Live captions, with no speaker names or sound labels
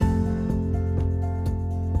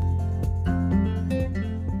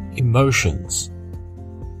emotions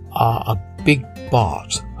are a big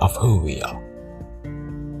part of who we are.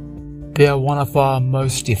 They are one of our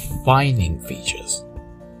most defining features.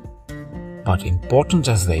 But important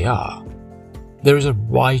as they are, there is a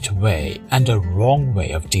right way and a wrong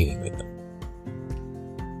way of dealing with them.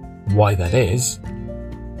 Why that is,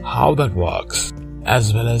 how that works,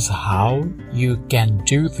 as well as how you can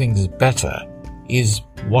do things better is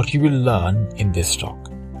what you will learn in this talk.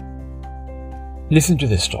 Listen to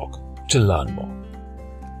this talk to learn more.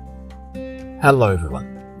 Hello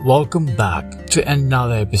everyone, welcome back to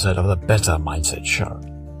another episode of the Better Mindset Show,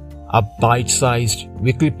 a bite-sized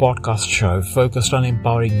weekly podcast show focused on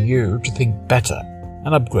empowering you to think better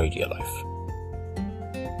and upgrade your life.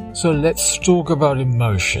 So let's talk about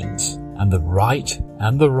emotions and the right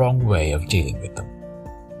and the wrong way of dealing with them.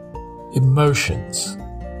 Emotions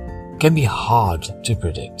can be hard to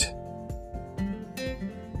predict.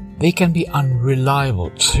 They can be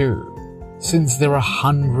unreliable too, since there are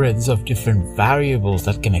hundreds of different variables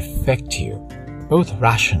that can affect you, both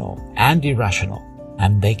rational and irrational,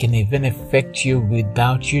 and they can even affect you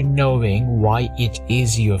without you knowing why it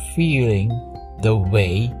is you're feeling the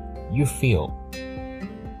way you feel.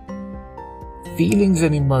 Feelings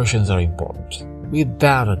and emotions are important,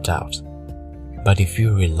 without a doubt. But if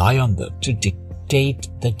you rely on them to dictate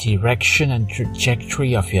the direction and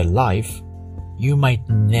trajectory of your life, you might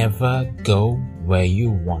never go where you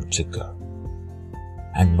want to go.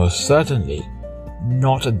 And most certainly,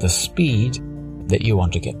 not at the speed that you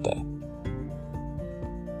want to get there.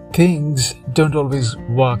 Things don't always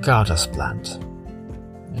work out as planned.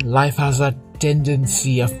 Life has a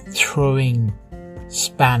tendency of throwing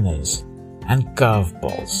spanners and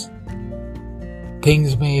curveballs.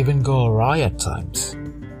 Things may even go awry at times,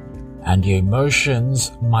 and your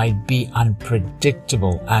emotions might be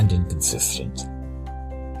unpredictable and inconsistent.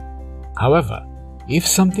 However, if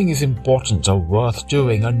something is important or worth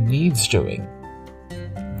doing or needs doing,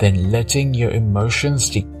 then letting your emotions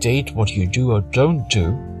dictate what you do or don't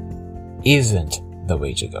do isn't the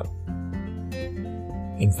way to go.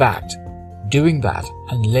 In fact, doing that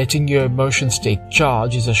and letting your emotions take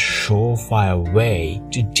charge is a surefire way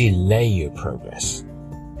to delay your progress.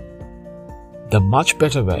 The much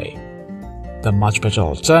better way, the much better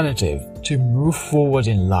alternative to move forward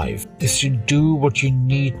in life is to do what you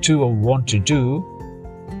need to or want to do,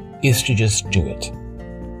 is to just do it.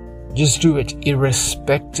 Just do it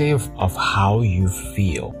irrespective of how you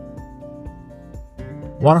feel.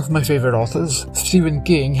 One of my favorite authors, Stephen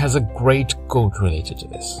King, has a great quote related to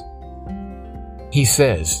this. He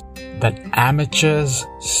says that amateurs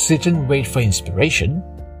sit and wait for inspiration,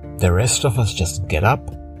 the rest of us just get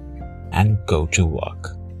up and go to work.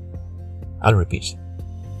 I'll repeat.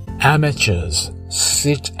 Amateurs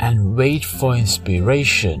sit and wait for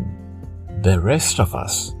inspiration, the rest of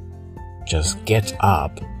us just get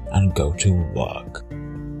up and go to work.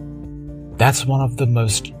 That's one of the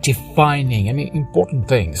most defining and important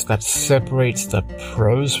things that separates the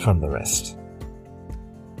pros from the rest.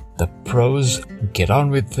 The pros get on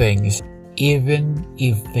with things even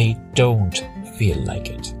if they don't feel like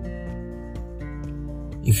it.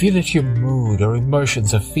 If you let your mood or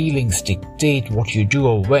emotions or feelings dictate what you do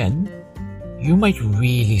or when, you might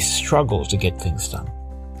really struggle to get things done.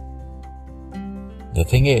 The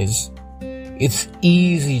thing is, it's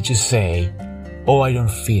easy to say, "Oh, I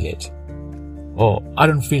don't feel it," or "I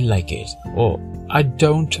don't feel like it," or "I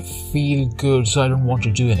don't feel good, so I don't want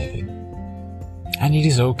to do anything." And it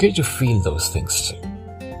is okay to feel those things too.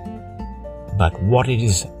 But what it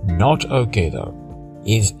is not okay though,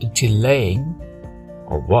 is delaying,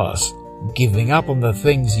 or worse, giving up on the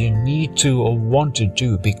things you need to or want to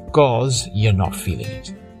do because you're not feeling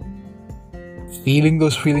it. Feeling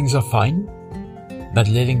those feelings are fine, but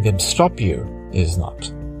letting them stop you is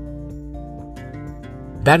not.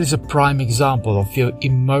 That is a prime example of your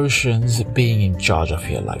emotions being in charge of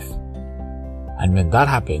your life. And when that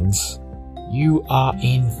happens, you are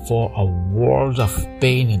in for a world of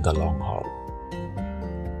pain in the long haul.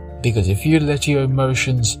 Because if you let your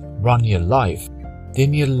emotions run your life,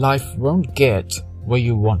 then your life won't get where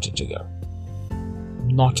you want it to go.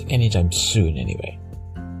 Not anytime soon anyway.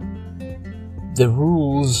 The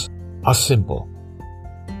rules are simple.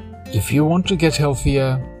 If you want to get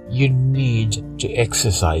healthier, you need to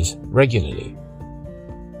exercise regularly.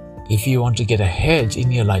 If you want to get ahead in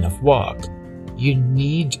your line of work, you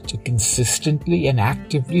need to consistently and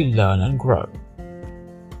actively learn and grow.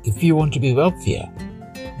 If you want to be wealthier,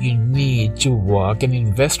 you need to work and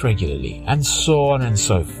invest regularly, and so on and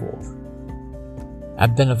so forth.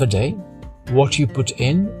 At the end of the day, what you put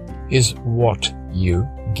in is what you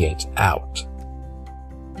get out.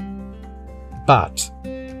 But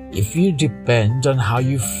If you depend on how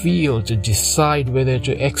you feel to decide whether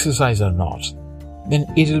to exercise or not, then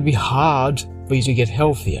it'll be hard for you to get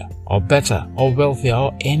healthier or better or wealthier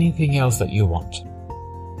or anything else that you want.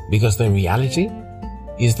 Because the reality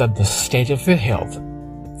is that the state of your health,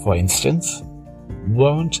 for instance,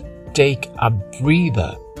 won't take a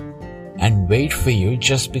breather and wait for you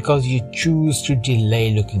just because you choose to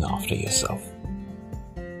delay looking after yourself.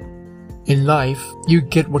 In life, you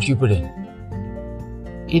get what you put in.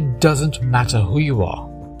 It doesn't matter who you are.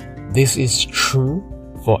 This is true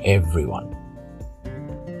for everyone.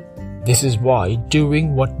 This is why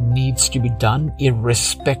doing what needs to be done,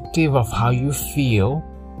 irrespective of how you feel,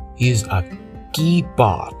 is a key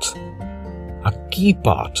part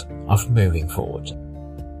of moving forward.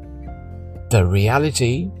 The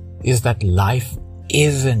reality is that life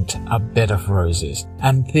isn't a bed of roses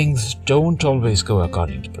and things don't always go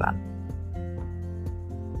according to plan.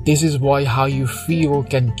 This is why how you feel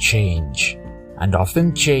can change, and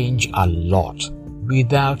often change a lot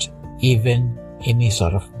without even any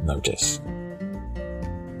sort of notice.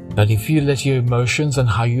 But if you let your emotions and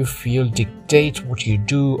how you feel dictate what you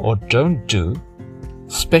do or don't do,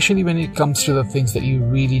 especially when it comes to the things that you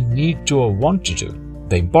really need to or want to do,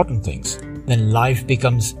 the important things, then life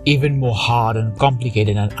becomes even more hard and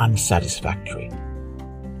complicated and unsatisfactory.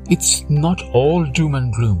 It's not all doom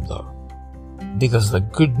and gloom though, because the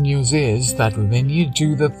good news is that when you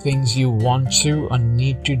do the things you want to or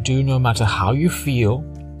need to do, no matter how you feel,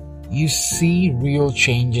 you see real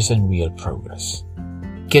changes and real progress.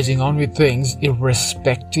 Getting on with things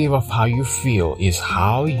irrespective of how you feel is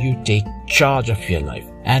how you take charge of your life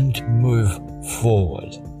and move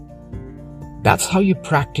forward. That's how you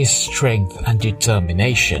practice strength and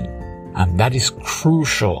determination, and that is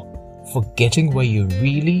crucial for getting where you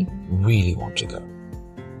really, really want to go.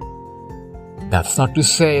 That's not to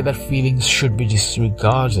say that feelings should be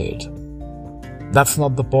disregarded. That's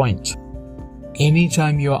not the point.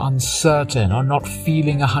 Anytime you're uncertain or not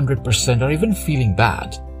feeling 100% or even feeling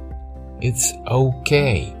bad, it's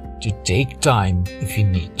okay to take time if you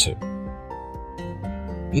need to.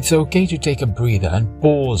 It's okay to take a breather and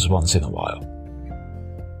pause once in a while.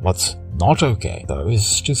 What's not okay, though,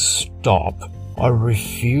 is to stop or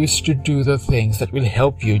refuse to do the things that will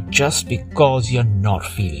help you just because you're not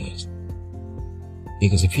feeling it.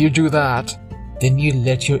 Because if you do that, then you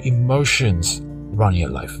let your emotions run your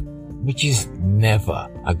life, which is never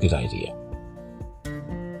a good idea.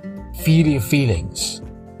 Feel your feelings.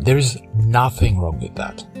 There is nothing wrong with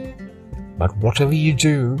that. But whatever you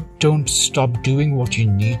do, don't stop doing what you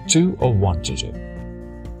need to or want to do.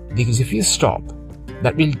 Because if you stop,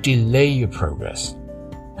 that will delay your progress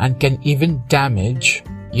and can even damage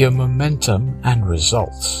your momentum and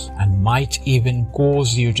results, and might even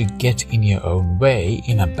cause you to get in your own way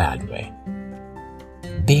in a bad way.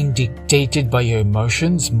 Being dictated by your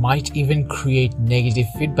emotions might even create negative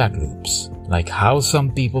feedback loops, like how some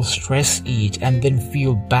people stress eat and then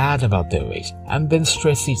feel bad about their weight, and then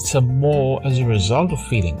stress eat some more as a result of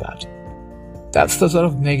feeling bad. That's the sort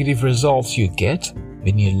of negative results you get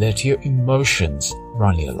when you let your emotions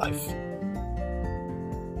run your life.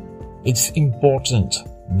 It's important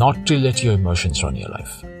not to let your emotions run your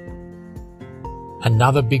life.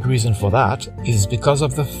 Another big reason for that is because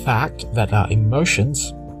of the fact that our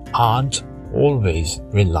emotions aren't always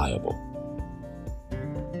reliable.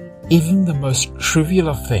 Even the most trivial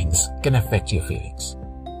of things can affect your feelings.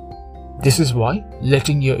 This is why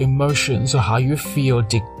letting your emotions or how you feel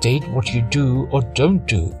dictate what you do or don't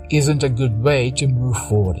do isn't a good way to move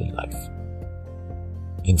forward in life.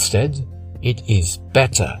 Instead, it is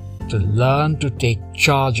better to learn to take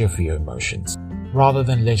charge of your emotions rather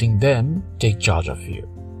than letting them take charge of you.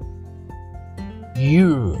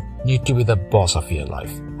 You need to be the boss of your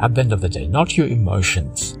life at the end of the day, not your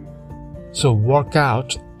emotions. So work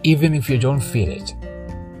out even if you don't feel it.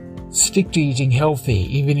 Stick to eating healthy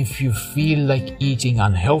even if you feel like eating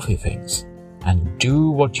unhealthy things. And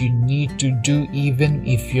do what you need to do even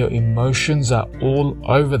if your emotions are all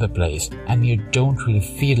over the place and you don't really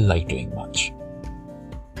feel like doing much.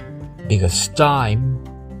 Because time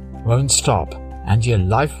won't stop and your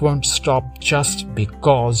life won't stop just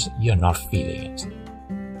because you're not feeling it.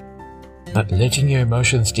 But letting your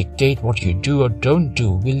emotions dictate what you do or don't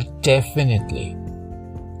do will definitely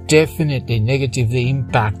negatively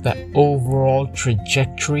impact the overall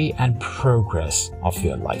trajectory and progress of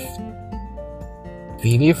your life.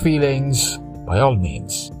 Feel your feelings, by all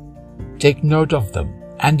means. Take note of them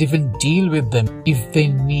and even deal with them if they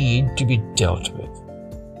need to be dealt with.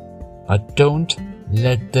 But don't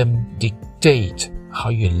let them dictate how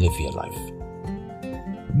you live your life.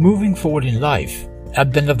 Moving forward in life,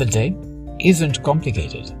 at the end of the day, isn't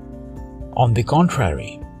complicated. On the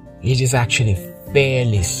contrary, it is actually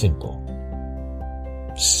fairly simple.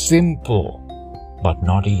 Simple, but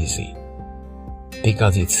not easy.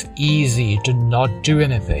 Because it's easy to not do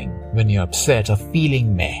anything when you're upset or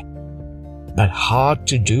feeling meh, but hard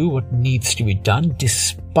to do what needs to be done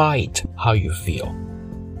despite how you feel.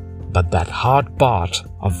 But that hard part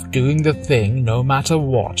of doing the thing no matter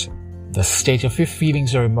what the state of your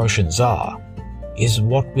feelings or emotions are is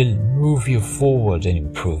what will move you forward and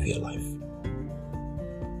improve your life.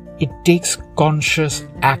 It takes conscious,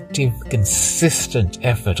 active, consistent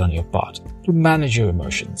effort on your part to manage your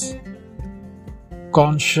emotions.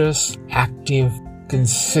 Conscious, active,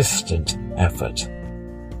 consistent effort.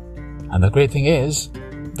 And the great thing is,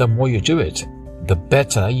 the more you do it, the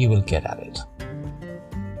better you will get at it.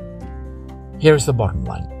 Here's the bottom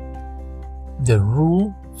line. The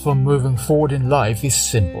rule for moving forward in life is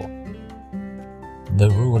simple. The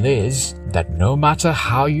rule is that no matter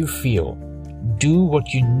how you feel, do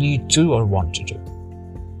what you need to or want to do.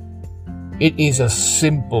 It is a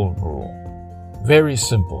simple rule. Very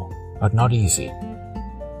simple, but not easy.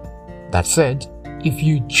 That said, if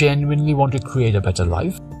you genuinely want to create a better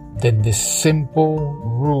life, then this simple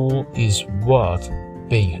rule is worth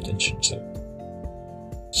paying attention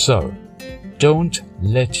to. So, don't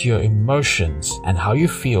let your emotions and how you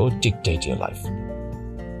feel dictate your life.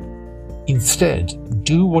 Instead,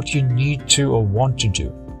 do what you need to or want to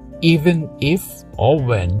do, even if or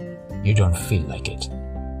when you don't feel like it.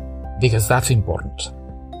 Because that's important,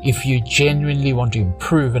 if you genuinely want to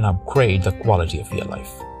improve and upgrade the quality of your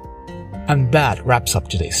life. And that wraps up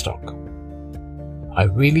today's talk. I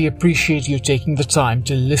really appreciate you taking the time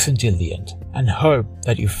to listen till the end and hope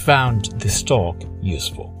that you found this talk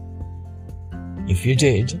useful. If you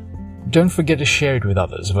did, don't forget to share it with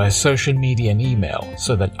others via social media and email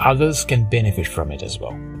so that others can benefit from it as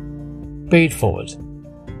well. Pay it forward.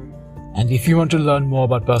 And if you want to learn more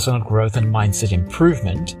about personal growth and mindset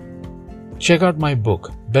improvement, check out my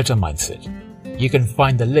book, Better Mindset. You can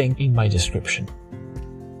find the link in my description.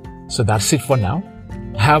 So that's it for now.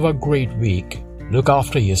 Have a great week. Look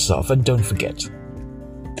after yourself and don't forget,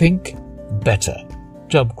 think better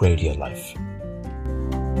to upgrade your life.